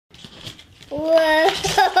Whoa!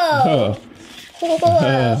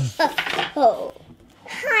 Whoa!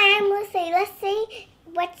 Hi, I'm Lucy. Let's see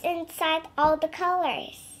what's inside all the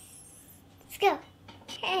colors. Let's go.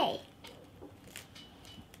 Hey.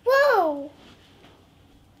 Whoa!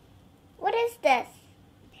 What is this?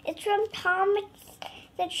 It's from Thomas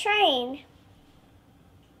the Train.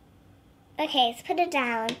 Okay, let's put it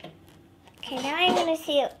down. Okay, now I'm gonna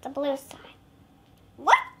see the blue side.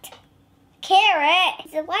 What? Carrot?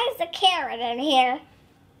 So why is the carrot in here?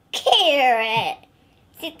 Carrot.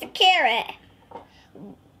 See, it's a carrot.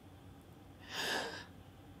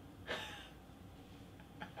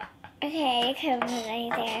 Okay, you couldn't put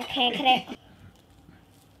anything. Okay, could I?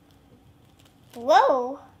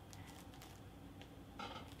 Whoa.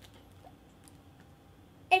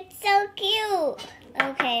 It's so cute.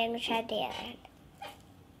 Okay, I'm gonna try the other end.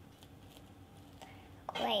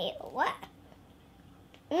 Wait, what?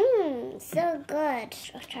 So good.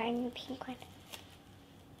 I'll try the pink one.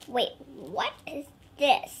 Wait, what is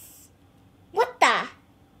this? What the?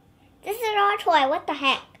 This is our toy. What the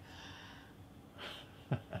heck?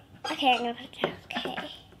 Okay, I'm gonna put it down. Okay.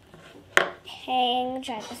 Okay, I'm gonna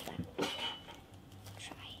try this one.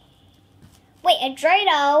 Try. Wait, a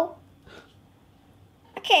Drado.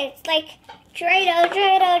 Okay, it's like Drado,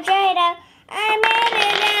 Drado, Drado. I made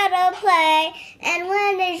it out of play, and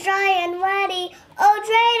when it's dry and ready, oh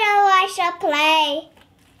Drado, I shall play.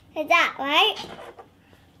 Is that right?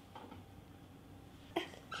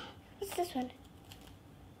 What's this one?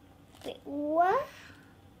 Wait, what?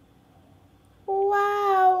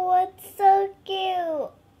 Wow, it's so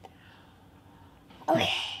cute.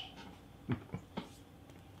 Okay.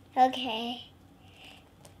 Okay.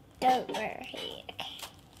 Don't worry. Okay.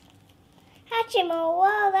 Hachimo,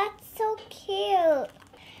 wow, that's so cute.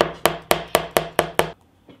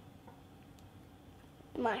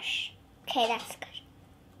 Mush. Okay, that's good.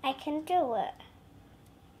 I can do it.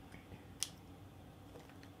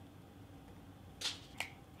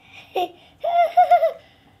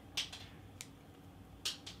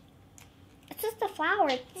 It's just a flower.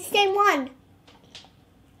 It's the same one.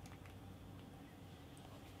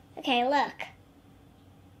 Okay, look. I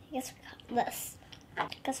guess we got this. I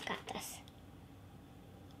guess we got this.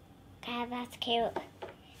 Okay, that's cute.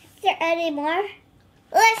 Is there any more?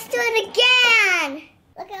 Let's do it again!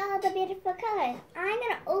 Look at all the beautiful colors. I'm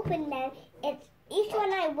gonna open them. It's each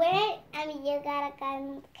one I wear, and you gotta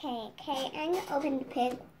go. Okay, I'm gonna open the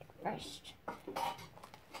pink first.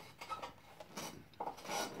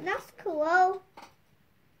 That's cool.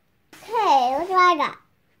 Okay, look what I got.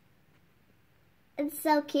 It's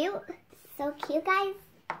so cute. So cute, guys.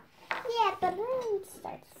 Yeah, balloon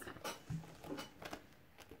starts.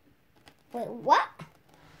 Wait, what?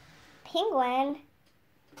 Penguin?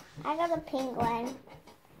 I got a penguin.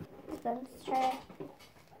 Let's try.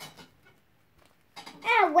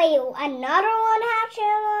 Ah, wait, another one,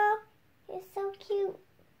 Hatchimo? It's so cute.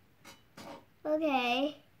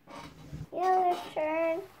 Okay. Your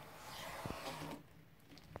turn.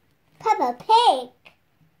 Peppa Pig.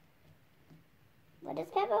 What is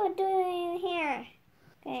Peppa doing here?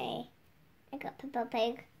 Okay. I got Peppa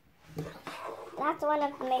Pig. That's one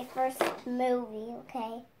of my first movie,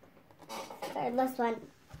 okay? Or this one.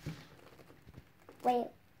 Wait.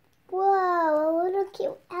 Whoa, a little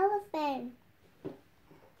cute elephant.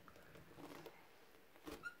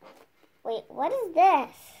 Wait, what is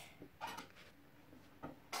this?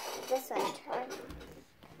 This one.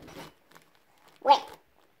 Wait,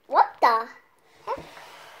 what the heck?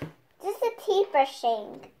 This is a tea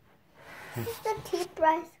brushing. This is the tea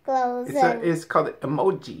brush glows. It's called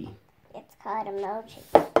emoji. It's called emoji.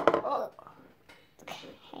 Oh.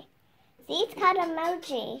 Okay. See, it's called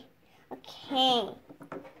emoji. Okay.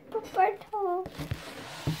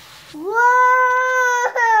 Whoa!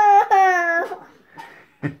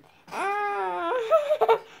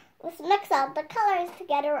 Let's mix all the colors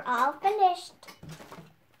together. All finished.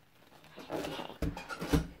 Okay.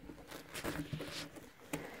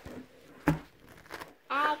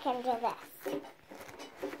 I can do this.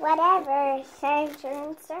 Whatever. Turn.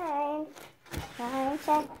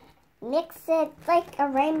 Mix it like a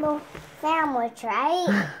rainbow sandwich,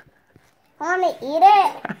 right? Want to eat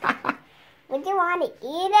it? Would you want to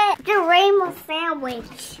eat it? The rainbow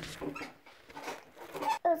sandwich.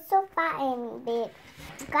 It was so fun, babe.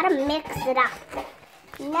 Gotta mix it up.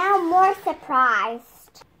 Now more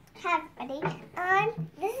surprised. Have buddy.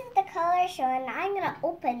 This is the color show, and I'm gonna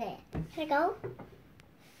open it. Here we go.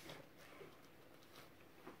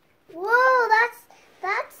 Whoa,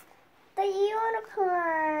 that's the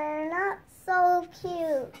unicorn. That's so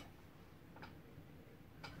cute.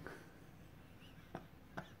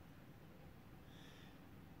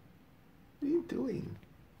 doing?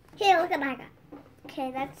 Here, look at that guy.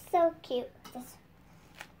 Okay, that's so cute.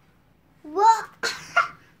 Whoa!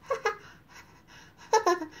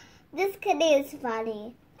 This kitty is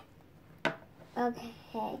funny. Okay.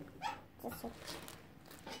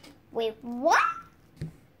 Wait, what?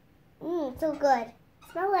 So good.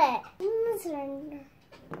 Smell it.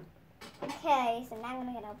 Okay, so now I'm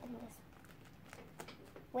gonna open this.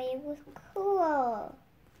 Wait, it was cool.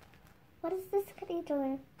 What is this kitty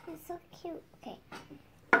doing? It's so cute. Okay,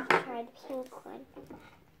 let's try the pink one.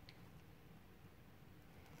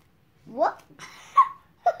 What?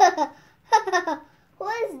 Who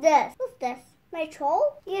is this? Who's this? My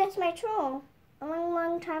troll? Yes, my troll. A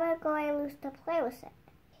long time ago, I used to play with it.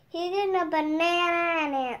 He's in a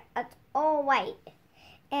banana and it's all white.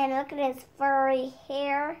 And look at his furry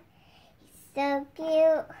hair. He's so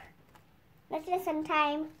cute. Let's do some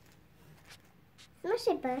time.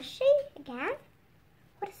 Mushy bushy again?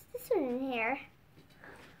 What is this one in here?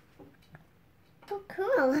 So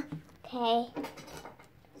cool. Okay.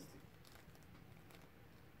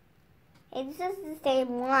 Hey, this is the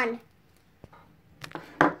same one.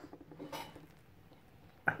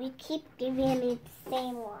 We keep giving me the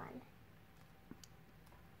same one.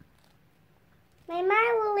 My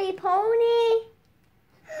My Little Pony.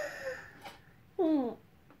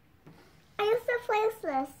 I used to place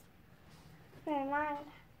this. Never mind.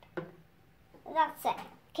 That's it.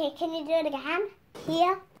 Okay, can you do it again?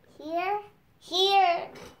 Here, here, here.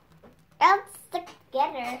 Let's stick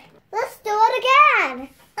together. Let's do it again.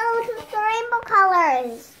 Oh, look at the rainbow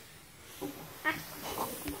colors.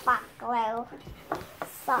 Spot glue.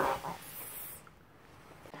 Sauce.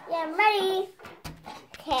 Yeah, I'm ready.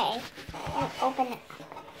 Okay, and open it.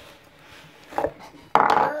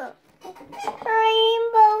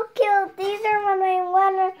 Rainbow cute. These are what I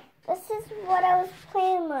wanted. This is what I was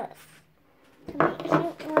playing with.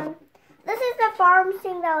 This is the farm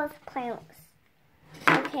thing that I was playing with.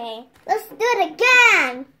 Okay, let's do it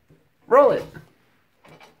again. Roll it.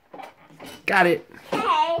 Got it.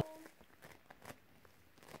 Okay.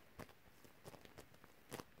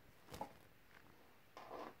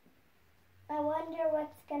 I wonder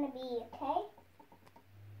what's gonna be, okay?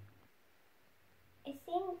 I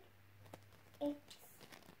think it's...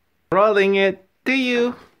 Rolling it. Do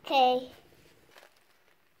you? Okay.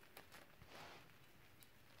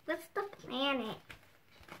 What's the planet?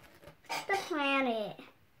 What's the planet?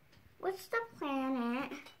 What's the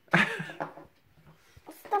planet?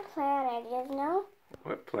 What's the planet, you know?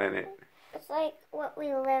 What planet? It's like what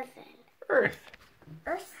we live in. Earth.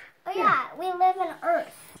 Earth? Oh yeah, we live in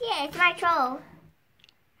Earth. Yeah, it's my troll.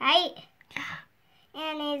 Right? Yeah.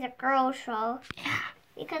 And he's a girl troll. Yeah.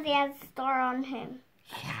 Because he has a star on him.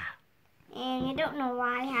 Yeah. And you don't know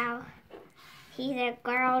why, how he's a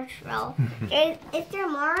girl troll. Is there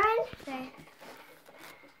more on?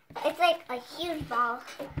 It's like a huge ball.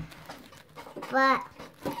 But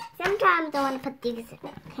sometimes I want to put these in.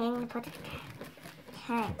 Okay, I'm going to put it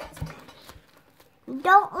there. Okay.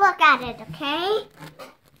 Don't look at it, okay?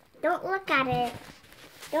 Don't look at it.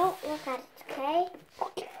 Don't look at it, okay?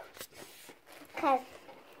 Because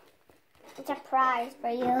it's a prize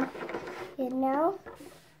for you. You know?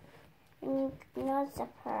 You know it's a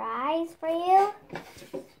prize for you.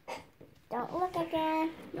 Don't look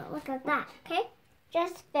again. Don't look at that, okay?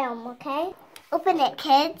 Just film, okay? Open it,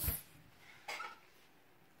 kids.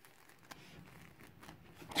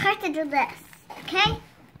 Try to do this, okay?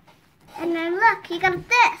 And then look, you got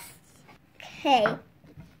this. Okay.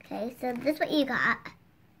 Okay, so this is what you got.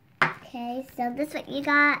 Okay, so this is what you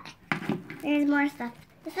got. There's more stuff.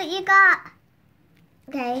 This is what you got.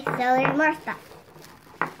 Okay, so there's more stuff.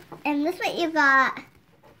 And this is what you got.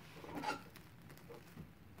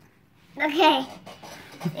 Okay.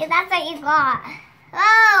 Yeah, that's what you got.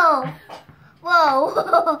 Oh!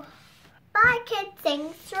 Whoa! Bye, kids.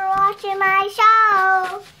 Thanks for watching my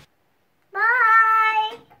show.